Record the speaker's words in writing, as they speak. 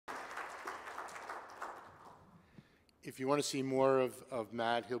If you want to see more of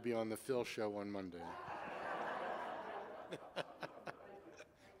Matt, he'll be on the Phil Show on Monday.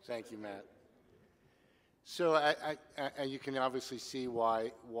 Thank you, Matt. So you can obviously see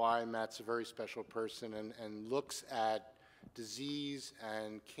why Matt's a very special person and looks at disease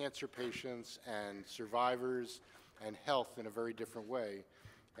and cancer patients and survivors and health in a very different way.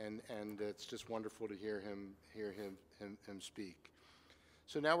 And it's just wonderful to hear him speak.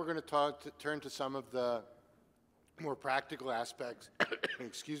 So now we're going to turn to some of the more practical aspects,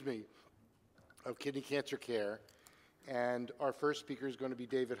 excuse me, of kidney cancer care. And our first speaker is going to be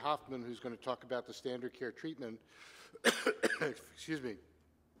David Hoffman, who's going to talk about the standard care treatment, excuse me,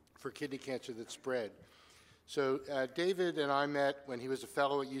 for kidney cancer that's spread. So David and I met when he was a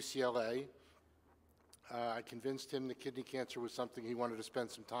fellow at UCLA. I convinced him that kidney cancer was something he wanted to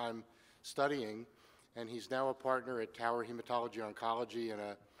spend some time studying, and he's now a partner at Tower Hematology Oncology and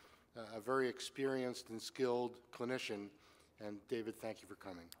a very experienced and skilled clinician. And David, thank you for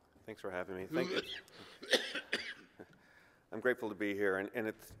coming. Thanks for having me. Thank you. I'm grateful to be here,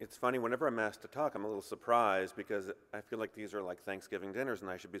 and it's funny, whenever I'm asked to talk, I'm a little surprised because I feel like these are like Thanksgiving dinners and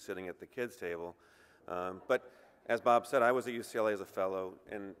I should be sitting at the kids' table. But as Bob said, I was at UCLA as a fellow,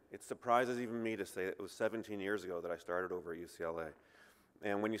 and it surprises even me to say it was 17 years ago that I started over at UCLA.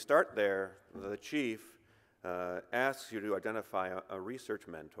 And when you start there, the chief asks you to identify a research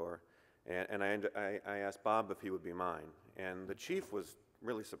mentor, and I asked Bob if he would be mine. And the chief was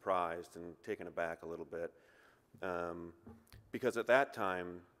really surprised and taken aback a little bit. Because at that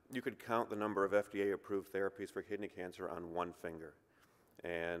time, you could count the number of FDA-approved therapies for kidney cancer on one finger.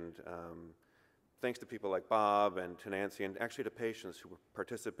 And thanks to people like Bob and to Nancy, and actually to patients who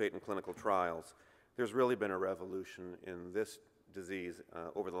participate in clinical trials, there's really been a revolution in this disease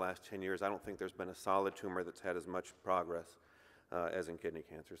over the last 10 years. I don't think there's been a solid tumor that's had as much progress as in kidney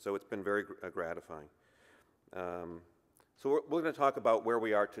cancer. So it's been very gratifying. So we're going to talk about where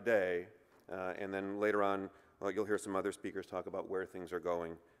we are today, and then later on, well, you'll hear some other speakers talk about where things are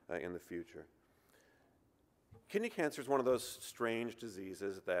going in the future. Kidney cancer is one of those strange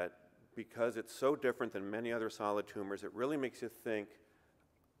diseases that, because it's so different than many other solid tumors, it really makes you think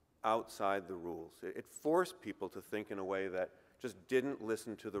outside the rules. It forced people to think in a way that just didn't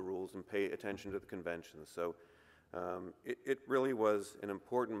listen to the rules and pay attention to the conventions. So it really was an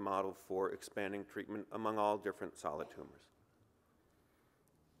important model for expanding treatment among all different solid tumors.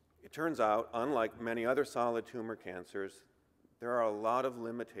 It turns out, unlike many other solid tumor cancers, there are a lot of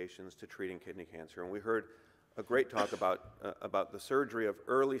limitations to treating kidney cancer. And we heard a great talk about the surgery of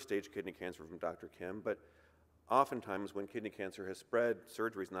early-stage kidney cancer from Dr. Kim, but oftentimes when kidney cancer has spread,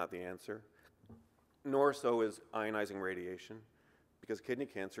 surgery is not the answer, nor so is ionizing radiation, because kidney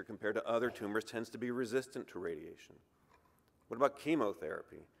cancer, compared to other tumors, tends to be resistant to radiation. What about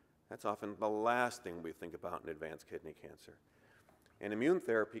chemotherapy? That's often the last thing we think about in advanced kidney cancer. And immune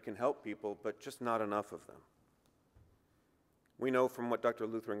therapy can help people, but just not enough of them. We know from what Dr.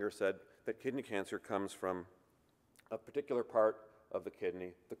 Luthringer said that kidney cancer comes from a particular part of the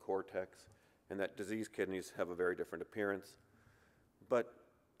kidney, the cortex, and that diseased kidneys have a very different appearance. But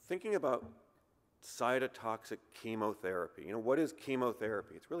thinking about cytotoxic chemotherapy, what is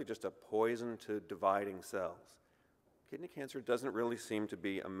chemotherapy? It's really just a poison to dividing cells. Kidney cancer doesn't really seem to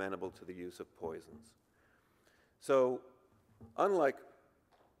be amenable to the use of poisons. So, unlike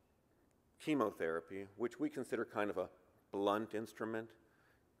chemotherapy, which we consider kind of a blunt instrument,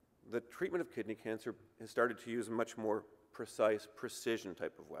 the treatment of kidney cancer has started to use much more precise, precision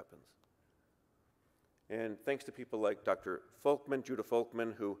type of weapons. And thanks to people like Dr. Folkman, Judah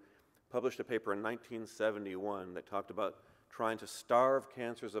Folkman, who published a paper in 1971 that talked about trying to starve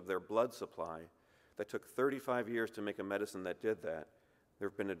cancers of their blood supply, that took 35 years to make a medicine that did that, there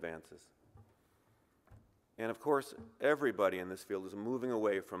have been advances. And of course, everybody in this field is moving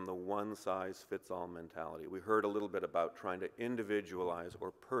away from the one-size-fits-all mentality. We heard a little bit about trying to individualize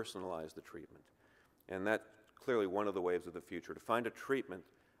or personalize the treatment. And that's clearly one of the waves of the future, to find a treatment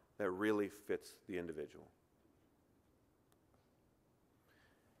that really fits the individual.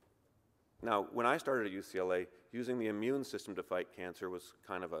 Now, when I started at UCLA, using the immune system to fight cancer was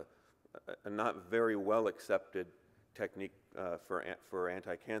kind of a not very well-accepted technique for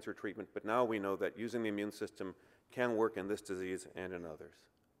anti-cancer treatment, but now we know that using the immune system can work in this disease and in others.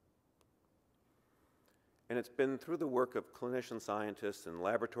 And it's been through the work of clinician scientists and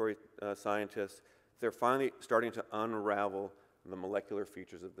laboratory scientists, they're finally starting to unravel the molecular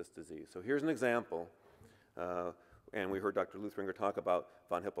features of this disease. So here's an example, and we heard Dr. Luthringer talk about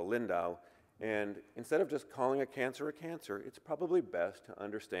von Hippel-Lindau, and instead of just calling a cancer, it's probably best to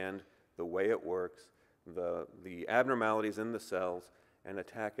understand the way it works, the abnormalities in the cells, and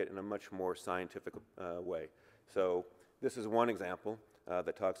attack it in a much more scientific way. So this is one example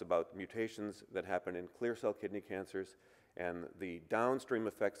that talks about mutations that happen in clear cell kidney cancers and the downstream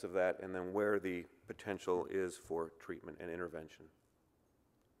effects of that, and then where the potential is for treatment and intervention.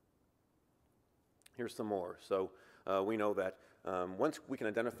 Here's some more. So we know that once we can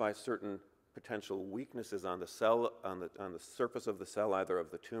identify certain potential weaknesses on the cell, on the surface of the cell, either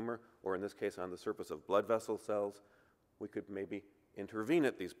of the tumor or in this case on the surface of blood vessel cells, we could maybe intervene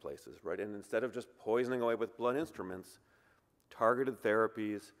at these places, right? And instead of just poisoning away with blood instruments, targeted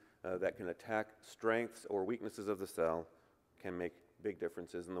therapies that can attack strengths or weaknesses of the cell can make big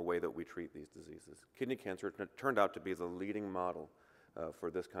differences in the way that we treat these diseases. Kidney cancer turned out to be the leading model for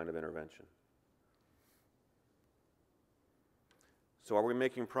this kind of intervention. So are we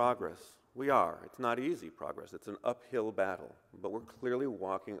making progress? We are. It's not easy progress. It's an uphill battle, but we're clearly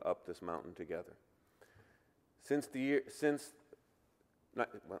walking up this mountain together. Let me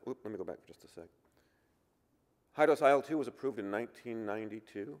go back for just a sec. High-dose IL-2 was approved in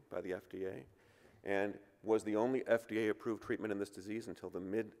 1992 by the FDA and was the only FDA-approved treatment in this disease until the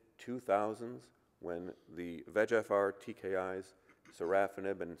mid-2000s when the VEGFR TKIs,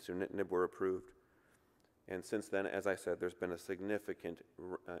 sorafenib and sunitinib were approved. And since then, as I said, there's been a significant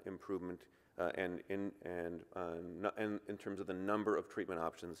improvement in terms of the number of treatment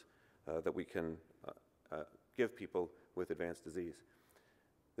options that we can give people with advanced disease.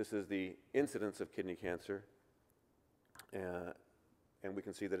 This is the incidence of kidney cancer, and we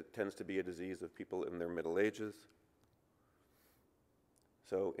can see that it tends to be a disease of people in their middle ages.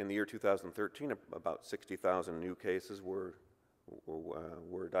 So in the year 2013, about 60,000 new cases were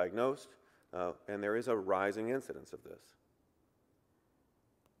diagnosed. And there is a rising incidence of this.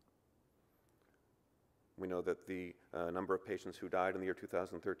 We know that the number of patients who died in the year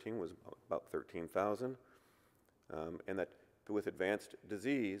 2013 was about 13,000, and that with advanced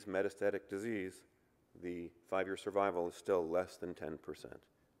disease, metastatic disease, the 5-year survival is still less than 10%.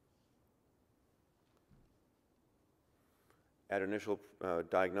 At initial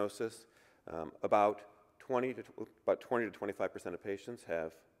diagnosis, about 20 to 25% of patients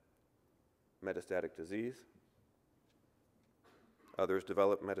have metastatic disease. Others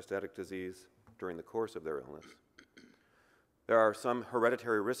develop metastatic disease during the course of their illness. There are some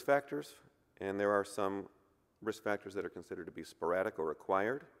hereditary risk factors, and there are some risk factors that are considered to be sporadic or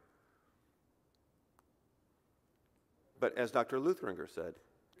acquired. But as Dr. Luthringer said,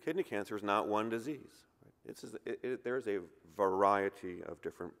 kidney cancer is not one disease. There's a variety of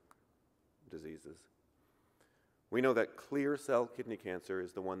different diseases. We know that clear cell kidney cancer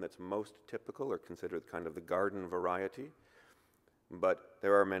is the one that's most typical or considered kind of the garden variety, but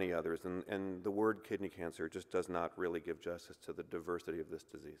there are many others, and the word kidney cancer just does not really give justice to the diversity of this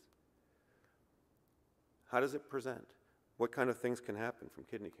disease. How does it present? What kind of things can happen from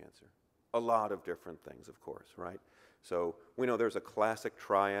kidney cancer? A lot of different things, of course, right? So we know there's a classic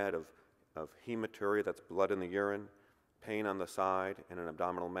triad of hematuria, that's blood in the urine, pain on the side, and an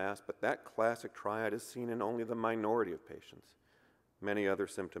abdominal mass, but that classic triad is seen in only the minority of patients. Many other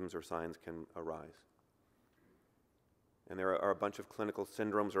symptoms or signs can arise. And there are a bunch of clinical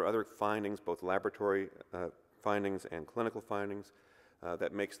syndromes or other findings, both laboratory findings and clinical findings,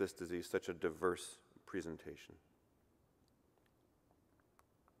 that makes this disease such a diverse presentation.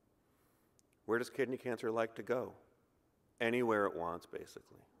 Where does kidney cancer like to go? Anywhere it wants,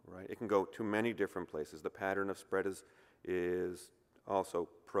 basically, right? It can go to many different places. The pattern of spread is also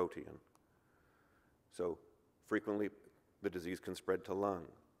protean. So frequently the disease can spread to lung,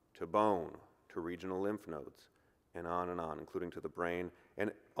 to bone, to regional lymph nodes, and on, including to the brain,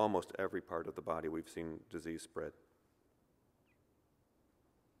 and almost every part of the body we've seen disease spread.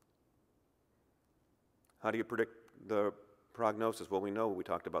 How do you predict the prognosis? Well, we know we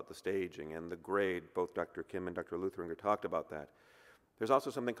talked about the staging and the grade. Both Dr. Kim and Dr. Luthringer talked about that. There's also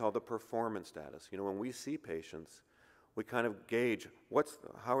something called the performance status. You know, when we see patients, we kind of gauge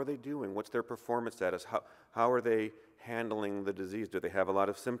how are they doing? What's their performance status? How are they handling the disease? Do they have a lot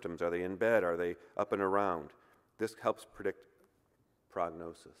of symptoms? Are they in bed? Are they up and around? This helps predict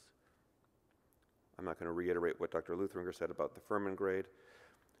prognosis. I'm not going to reiterate what Dr. Luthringer said about the Furman grade.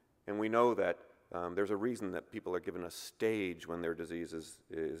 And we know that there's a reason that people are given a stage when their disease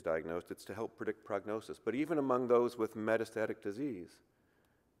is diagnosed. It's to help predict prognosis. But even among those with metastatic disease,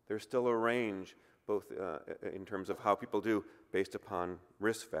 there's still a range, both in terms of how people do based upon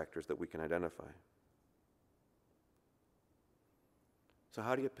risk factors that we can identify. So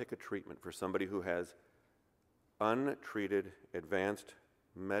how do you pick a treatment for somebody who has untreated advanced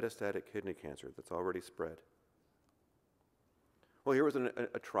metastatic kidney cancer that's already spread? Well, here was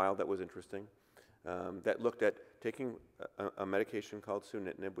a trial that was interesting that looked at taking a medication called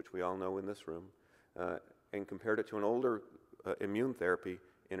sunitinib, which we all know in this room, and compared it to an older immune therapy,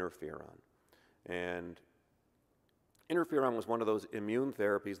 interferon. And interferon was one of those immune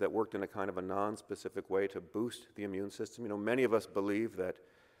therapies that worked in a kind of a non-specific way to boost the immune system. You know, many of us believe that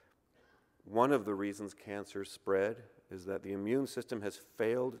one of the reasons cancer spread is that the immune system has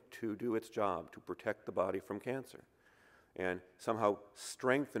failed to do its job to protect the body from cancer. And somehow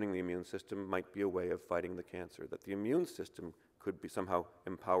strengthening the immune system might be a way of fighting the cancer, that the immune system could be somehow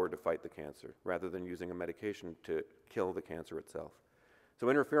empowered to fight the cancer rather than using a medication to kill the cancer itself. So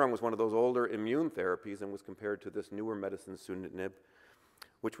interferon was one of those older immune therapies and was compared to this newer medicine, sunitinib,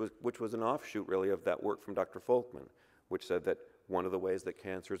 which was an offshoot really of that work from Dr. Folkman, which said that one of the ways that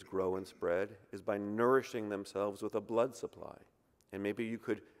cancers grow and spread is by nourishing themselves with a blood supply. And maybe you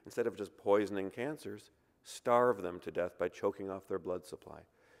could, instead of just poisoning cancers, starve them to death by choking off their blood supply.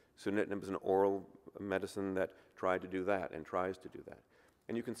 Sunitinib is an oral medicine that tried to do that and tries to do that.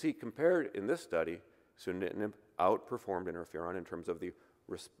 And you can see, compared in this study, sunitinib outperformed interferon in terms of the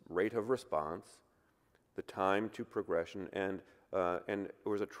rate of response, the time to progression, and there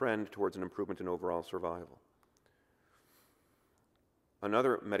was a trend towards an improvement in overall survival.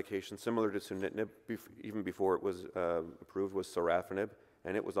 Another medication similar to sunitinib, even before it was approved, was sorafenib,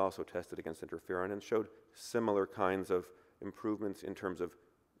 and it was also tested against interferon and showed similar kinds of improvements in terms of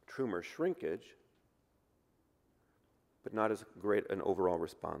tumor shrinkage, but not as great an overall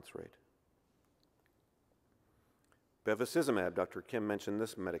response rate. Bevacizumab, Dr. Kim mentioned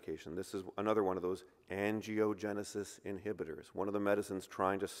this medication. This is another one of those angiogenesis inhibitors, one of the medicines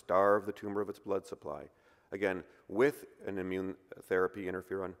trying to starve the tumor of its blood supply. Again, with an immune therapy,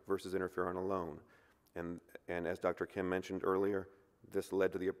 interferon versus interferon alone. And as Dr. Kim mentioned earlier, this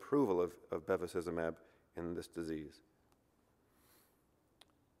led to the approval of bevacizumab in this disease.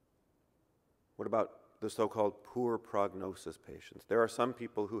 What about the so-called poor prognosis patients? There are some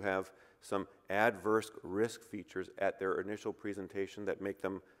people who have some adverse risk features at their initial presentation that make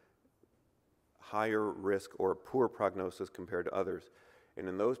them higher risk or poor prognosis compared to others. And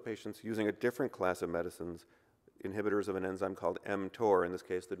in those patients, using a different class of medicines, inhibitors of an enzyme called mTOR, in this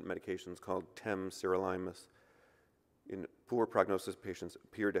case the medication is called temsirolimus, in poor prognosis patients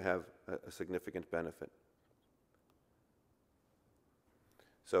appear to have a significant benefit.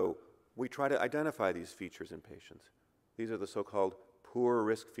 So we try to identify these features in patients. These are the so-called poor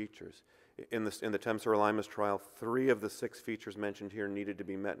risk features. In the temsirolimus trial, 3 of the 6 features mentioned here needed to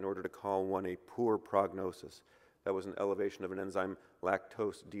be met in order to call one a poor prognosis. That was an elevation of an enzyme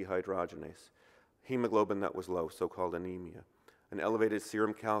lactose dehydrogenase, hemoglobin that was low, so-called anemia, an elevated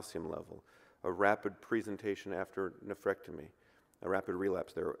serum calcium level, a rapid presentation after nephrectomy, a rapid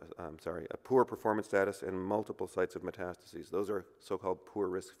relapse there, a poor performance status, and multiple sites of metastases. Those are so-called poor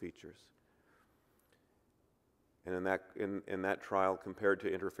risk features. And in that trial, compared to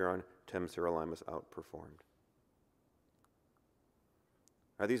interferon, temsirolimus outperformed.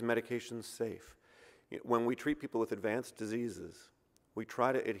 Are these medications safe? When we treat people with advanced diseases, we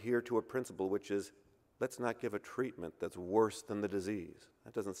try to adhere to a principle, which is, let's not give a treatment that's worse than the disease.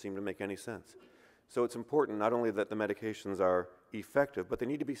 That doesn't seem to make any sense. So it's important not only that the medications are effective, but they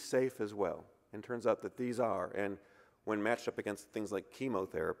need to be safe as well. And it turns out that these are, and when matched up against things like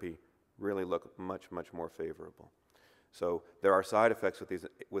chemotherapy, really look much, much more favorable. So there are side effects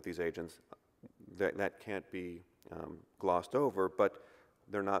with these agents that can't be glossed over, but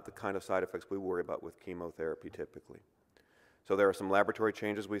they're not the kind of side effects we worry about with chemotherapy typically. So there are some laboratory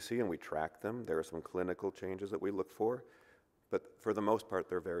changes we see and we track them. There are some clinical changes that we look for, but for the most part,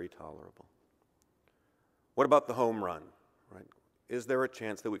 they're very tolerable. What about the home run, right? Is there a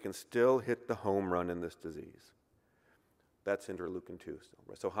chance that we can still hit the home run in this disease? That's interleukin-2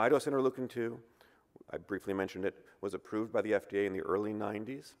 still. So high-dose interleukin-2, I briefly mentioned it, was approved by the FDA in the early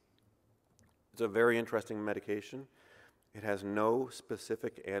 90s. It's a very interesting medication. It has no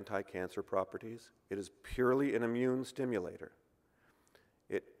specific anti-cancer properties. It is purely an immune stimulator.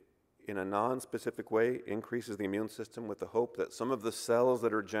 It, in a non-specific way, increases the immune system with the hope that some of the cells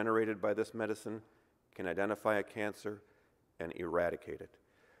that are generated by this medicine can identify a cancer and eradicate it.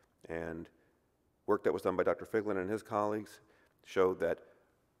 And work that was done by Dr. Figlin and his colleagues showed that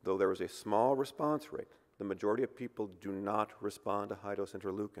though there was a small response rate, the majority of people do not respond to high-dose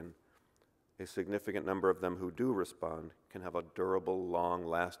interleukin. A significant number of them who do respond can have a durable,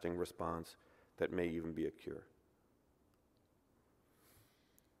 long-lasting response that may even be a cure.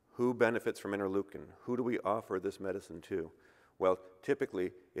 Who benefits from interleukin? Who do we offer this medicine to? Well,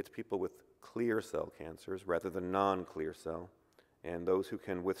 typically, it's people with clear cell cancers rather than non-clear cell, and those who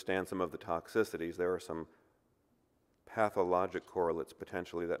can withstand some of the toxicities. There are some pathologic correlates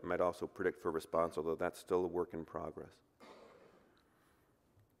potentially that might also predict for response, although that's still a work in progress.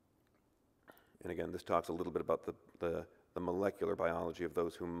 And again, this talks a little bit about the molecular biology of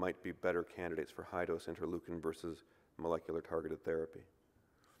those who might be better candidates for high-dose interleukin versus molecular targeted therapy.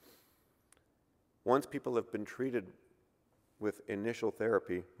 Once people have been treated with initial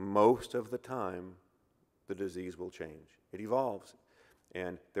therapy, most of the time the disease will change. It evolves,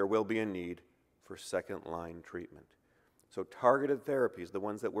 and there will be a need for second-line treatment. So targeted therapies, the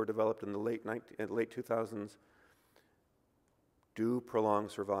ones that were developed in the late 2000s, do prolong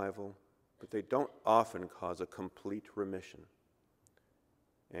survival, but they don't often cause a complete remission.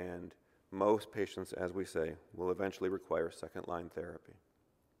 And most patients, as we say, will eventually require second-line therapy.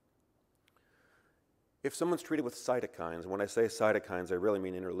 If someone's treated with cytokines, when I say cytokines, I really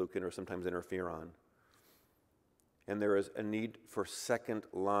mean interleukin or sometimes interferon, and there is a need for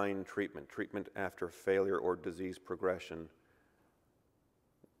second-line treatment after failure or disease progression,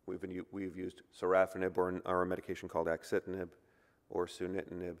 we've used sorafenib or a medication called axitinib, or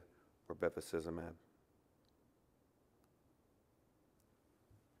sunitinib, or bevacizumab.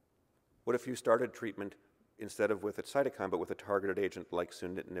 What if you started treatment instead of with a cytokine, but with a targeted agent like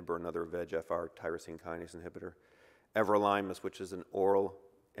sunitinib or another VEGFR tyrosine kinase inhibitor? Everolimus, which is an oral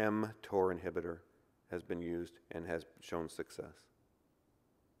mTOR inhibitor, has been used and has shown success.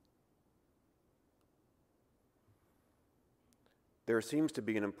 There seems to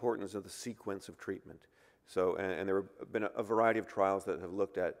be an importance of the sequence of treatment. So, and there have been a variety of trials that have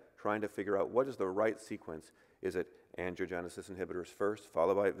looked at trying to figure out what is the right sequence. Is it angiogenesis inhibitors first,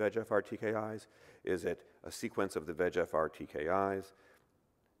 followed by VEGFR TKIs? Is it a sequence of the VEGFR TKIs?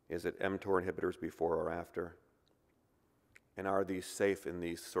 Is it mTOR inhibitors before or after? And are these safe in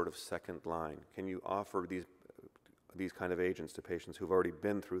these sort of second line? Can you offer these kind of agents to patients who've already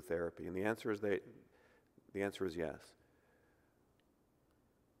been through therapy? And the answer is yes.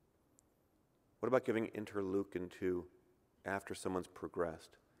 What about giving interleukin-2 after someone's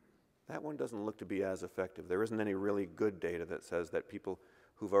progressed? That one doesn't look to be as effective. There isn't any really good data that says that people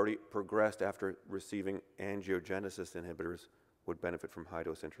who've already progressed after receiving angiogenesis inhibitors would benefit from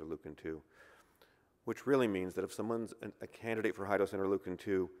high-dose interleukin-2, which really means that if someone's a candidate for high-dose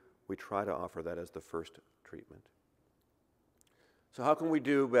interleukin-2, we try to offer that as the first treatment. So how can we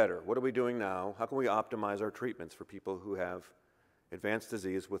do better? What are we doing now? How can we optimize our treatments for people who have advanced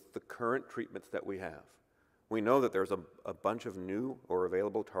disease with the current treatments that we have? We know that there's a bunch of new or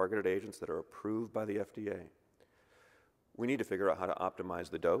available targeted agents that are approved by the FDA. We need to figure out how to optimize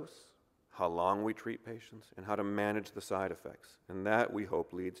the dose, how long we treat patients, and how to manage the side effects. And that, we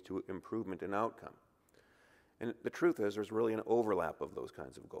hope, leads to improvement in outcome. And the truth is, there's really an overlap of those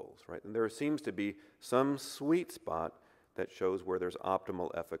kinds of goals, right? And there seems to be some sweet spot that shows where there's optimal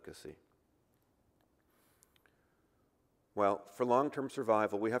efficacy. Well, for long-term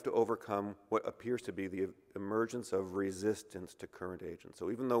survival, we have to overcome what appears to be the emergence of resistance to current agents.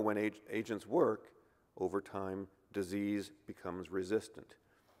 So even though when agents work, over time, disease becomes resistant.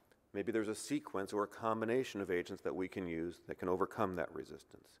 Maybe there's a sequence or a combination of agents that we can use that can overcome that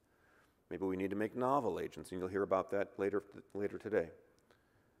resistance. Maybe we need to make novel agents, and you'll hear about that later today.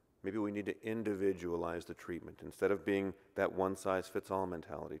 Maybe we need to individualize the treatment. Instead of being that one-size-fits-all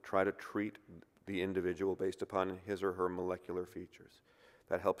mentality, try to treat the individual based upon his or her molecular features.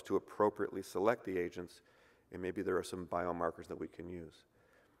 That helps to appropriately select the agents, and maybe there are some biomarkers that we can use.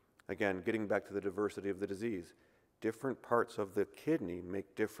 Again, getting back to the diversity of the disease, different parts of the kidney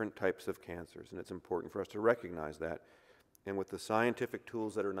make different types of cancers, and it's important for us to recognize that. And with the scientific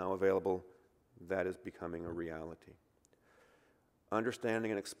tools that are now available, that is becoming a reality.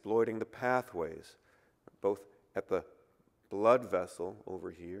 Understanding and exploiting the pathways, both at the blood vessel over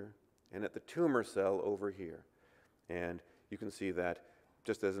here and at the tumor cell over here. And you can see that,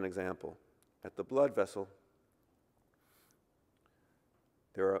 just as an example, at the blood vessel,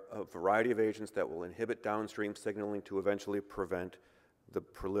 there are a variety of agents that will inhibit downstream signaling to eventually prevent the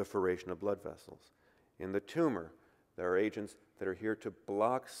proliferation of blood vessels. In the tumor, there are agents that are here to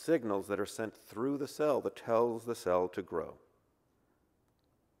block signals that are sent through the cell that tells the cell to grow.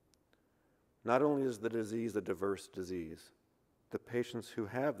 Not only is the disease a diverse disease, the patients who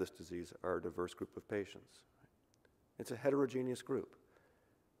have this disease are a diverse group of patients. It's a heterogeneous group.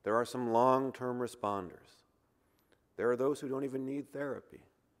 There are some long-term responders. There are those who don't even need therapy.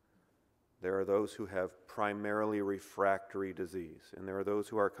 There are those who have primarily refractory disease, and there are those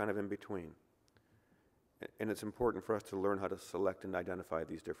who are kind of in between. And it's important for us to learn how to select and identify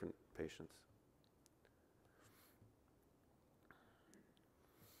these different patients.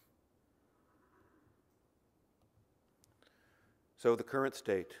 So the current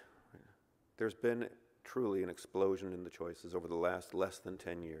state, there's been truly an explosion in the choices over the last less than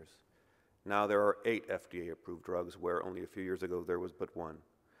 10 years. Now there are 8 FDA-approved drugs where only a few years ago there was but one.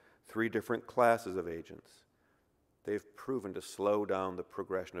 3 different classes of agents. They've proven to slow down the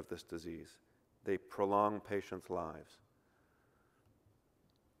progression of this disease. They prolong patients' lives.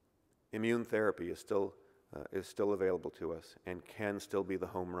 Immune therapy is still available to us and can still be the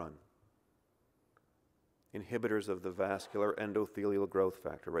home run. Inhibitors of the vascular endothelial growth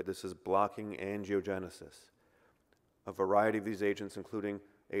factor, right? This is blocking angiogenesis. A variety of these agents, including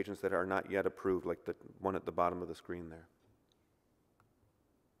agents that are not yet approved, like the one at the bottom of the screen there.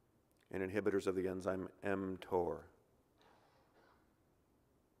 And inhibitors of the enzyme mTOR.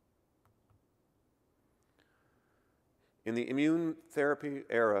 In the immune therapy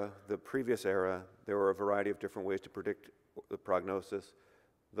era, the previous era, there were a variety of different ways to predict the prognosis.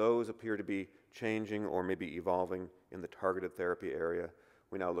 Those appear to be changing or maybe evolving in the targeted therapy area.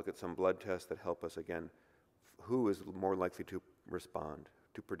 We now look at some blood tests that help us, again, who is more likely to respond,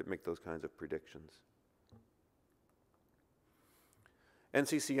 to make those kinds of predictions.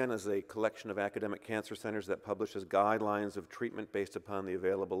 NCCN is a collection of academic cancer centers that publishes guidelines of treatment based upon the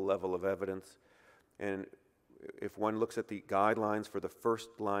available level of evidence. And if one looks at the guidelines for the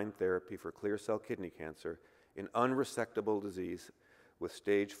first-line therapy for clear cell kidney cancer in unresectable disease with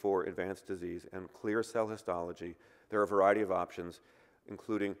stage 4 advanced disease and clear cell histology, there are a variety of options,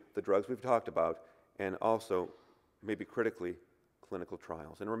 including the drugs we've talked about, and also, maybe critically, clinical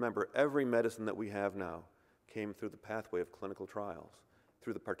trials. And remember, every medicine that we have now came through the pathway of clinical trials,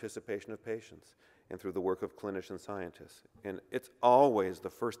 through the participation of patients, and through the work of clinician scientists. And it's always the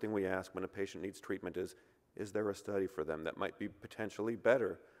first thing we ask when a patient needs treatment is there a study for them that might be potentially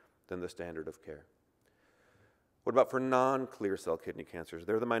better than the standard of care? What about for non-clear cell kidney cancers?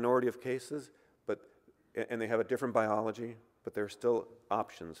 They're the minority of cases, and they have a different biology, but there are still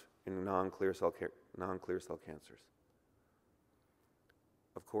options in non-clear cell cancers.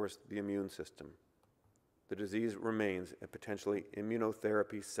 Of course, the immune system. The disease remains a potentially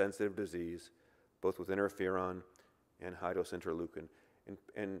immunotherapy-sensitive disease, both with interferon and high-dose interleukin.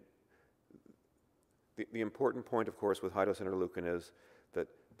 And the important point, of course, with high-dose interleukin is that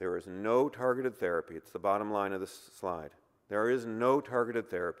there is no targeted therapy. It's the bottom line of this slide. There is no targeted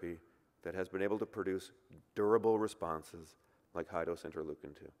therapy that has been able to produce durable responses like high-dose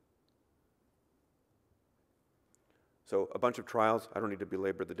interleukin 2. So a bunch of trials. I don't need to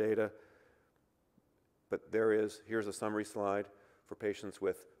belabor the data, but here's a summary slide for patients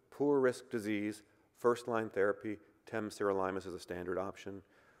with poor risk disease, first-line therapy, temsirolimus is a standard option.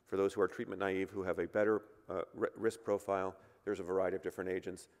 For those who are treatment naive, who have a better risk profile, there's a variety of different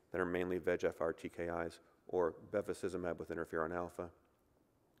agents that are mainly VEGFR TKIs or bevacizumab with interferon alpha.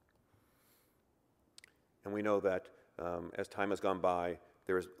 And we know that as time has gone by,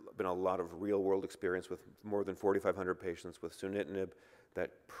 there's been a lot of real-world experience with more than 4,500 patients with sunitinib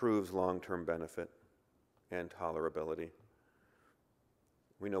that proves long-term benefit and tolerability.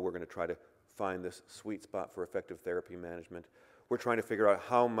 We know we're going to try to find this sweet spot for effective therapy management. We're trying to figure out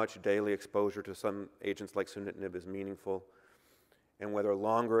how much daily exposure to some agents like sunitinib is meaningful and whether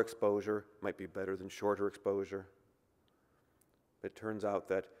longer exposure might be better than shorter exposure. It turns out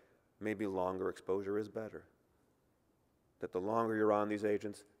that maybe longer exposure is better. That the longer you're on these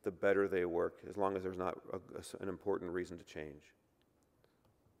agents, the better they work, as long as there's not an important reason to change.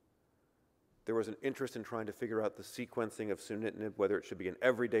 There was an interest in trying to figure out the sequencing of sunitinib, whether it should be an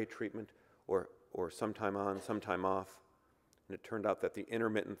everyday treatment or sometime on, sometime off. And it turned out that the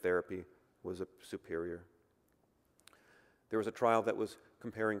intermittent therapy was superior. There was a trial that was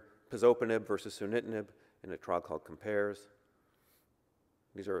comparing pazopanib versus sunitinib in a trial called COMPARES.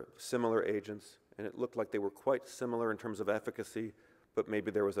 These are similar agents, and it looked like they were quite similar in terms of efficacy, but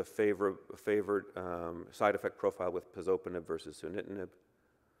maybe there was a favored side effect profile with pazopanib versus sunitinib.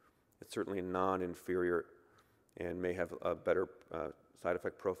 It's certainly non-inferior and may have a better side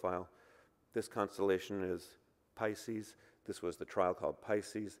effect profile. This constellation is Pisces. This was the trial called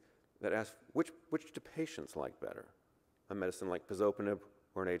Pisces that asked which do patients like better, a medicine like pazopanib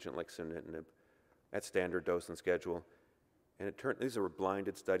or an agent like sunitinib at standard dose and schedule. And it turned, these were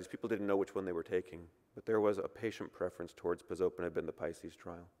blinded studies. People didn't know which one they were taking, but there was a patient preference towards pazopanib in the Pisces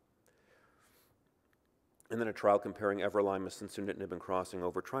trial. And then a trial comparing everolimus and sunitinib and crossing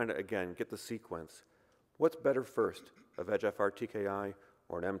over, trying to, again, get the sequence. What's better first, a VEGFR TKI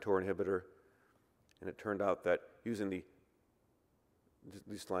or an mTOR inhibitor? And it turned out that using these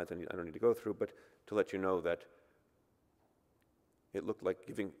slides I don't need to go through, but to let you know that it looked like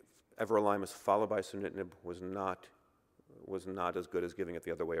giving everolimus followed by sunitinib was not as good as giving it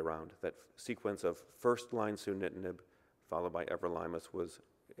the other way around. That sequence of first-line sunitinib followed by everolimus was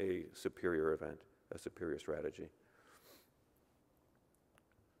a superior event, a superior strategy.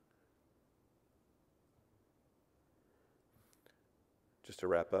 Just to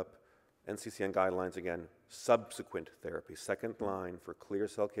wrap up, NCCN guidelines, again, subsequent therapy, second line for clear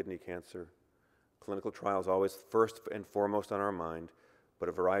cell kidney cancer. Clinical trials always first and foremost on our mind, but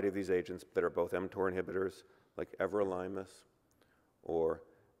a variety of these agents that are both mTOR inhibitors, like everolimus, or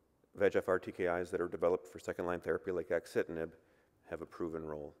VEGFR TKIs that are developed for second-line therapy, like axitinib, have a proven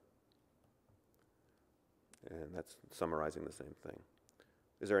role. And that's summarizing the same thing.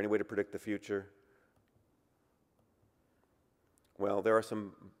 Is there any way to predict the future? Well, there are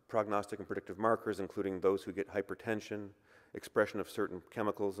some prognostic and predictive markers, including those who get hypertension, expression of certain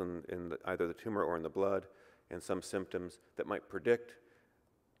chemicals in either the tumor or in the blood, and some symptoms that might predict,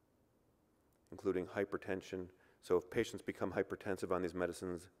 including hypertension. So if patients become hypertensive on these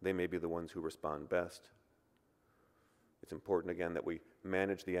medicines, they may be the ones who respond best. It's important, again, that we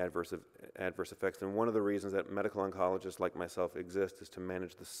manage the adverse effects. And one of the reasons that medical oncologists like myself exist is to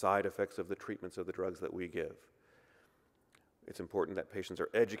manage the side effects of the treatments of the drugs that we give. It's important that patients are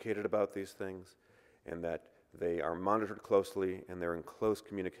educated about these things and that they are monitored closely and they're in close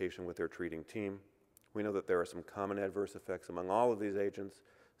communication with their treating team. We know that there are some common adverse effects among all of these agents,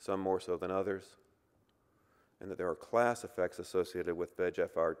 some more so than others, and that there are class effects associated with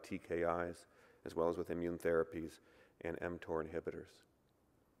VEGFR TKIs as well as with immune therapies and mTOR inhibitors.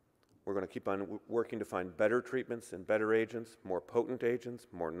 We're going to keep on working to find better treatments and better agents, more potent agents,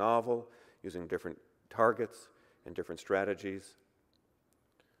 more novel, using different targets and different strategies.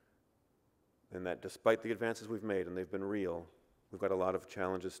 And that despite the advances we've made, and they've been real, we've got a lot of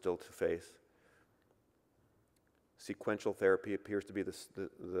challenges still to face. Sequential therapy appears to be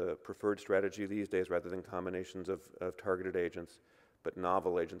the preferred strategy these days rather than combinations of targeted agents, but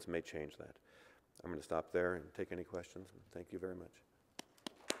novel agents may change that. I'm going to stop there and take any questions. Thank you very much.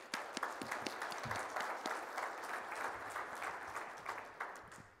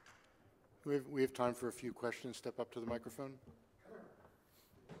 We have time for a few questions. Step up to the microphone. Do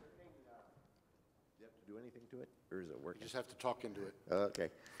you have to do anything to it, or is it working? You just have to talk into it. Okay.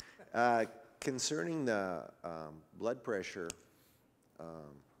 Concerning the blood pressure,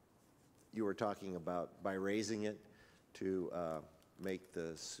 you were talking about by raising it to make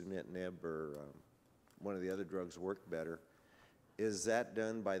the sunitinib or one of the other drugs work better. Is that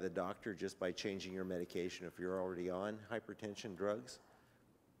done by the doctor just by changing your medication if you're already on hypertension drugs?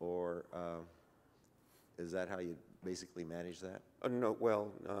 Or is that how you basically manage that? No,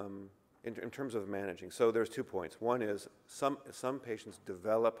 well, in terms of managing, so there's 2 points. One is some patients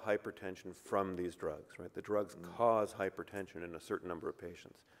develop hypertension from these drugs, right? The drugs cause hypertension in a certain number of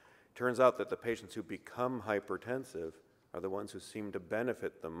patients. Turns out that the patients who become hypertensive are the ones who seem to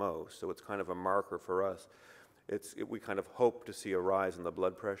benefit the most, so it's kind of a marker for us. We kind of hope to see a rise in the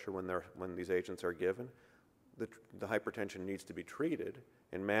blood pressure when these agents are given. The hypertension needs to be treated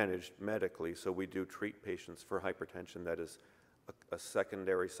and managed medically, so we do treat patients for hypertension that is a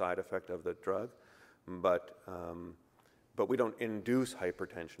secondary side effect of the drug, but we don't induce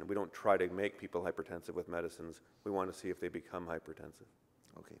hypertension. We don't try to make people hypertensive with medicines. We want to see if they become hypertensive.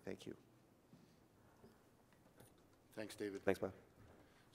 Okay, thank you. Thanks, David. Thanks, Bob.